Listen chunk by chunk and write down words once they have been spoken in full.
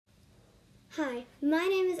Hi, my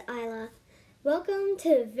name is Isla. Welcome to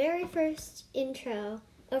the very first intro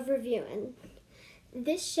of Reviewin'.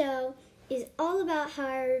 This show is all about how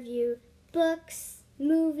I review books,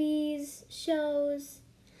 movies, shows.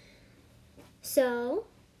 So,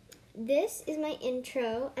 this is my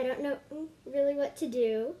intro. I don't know really what to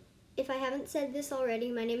do. If I haven't said this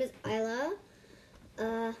already, my name is Isla.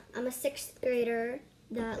 I'm a 6th grader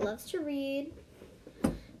that loves to read.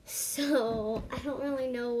 So, I don't really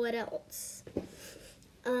know what else.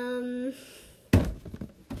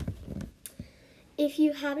 If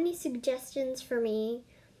you have any suggestions for me,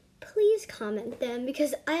 please comment them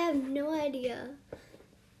because I have no idea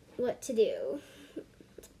what to do.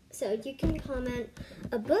 So you can comment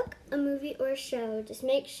a book, a movie, or a show. Just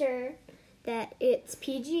make sure that it's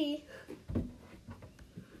PG.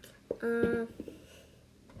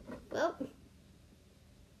 Well,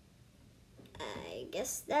 I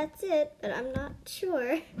guess that's it, but I'm not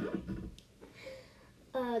sure.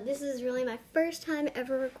 This is really my first time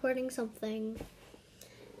ever recording something.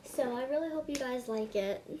 So I really hope you guys like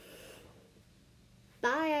it.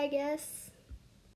 Bye, I guess.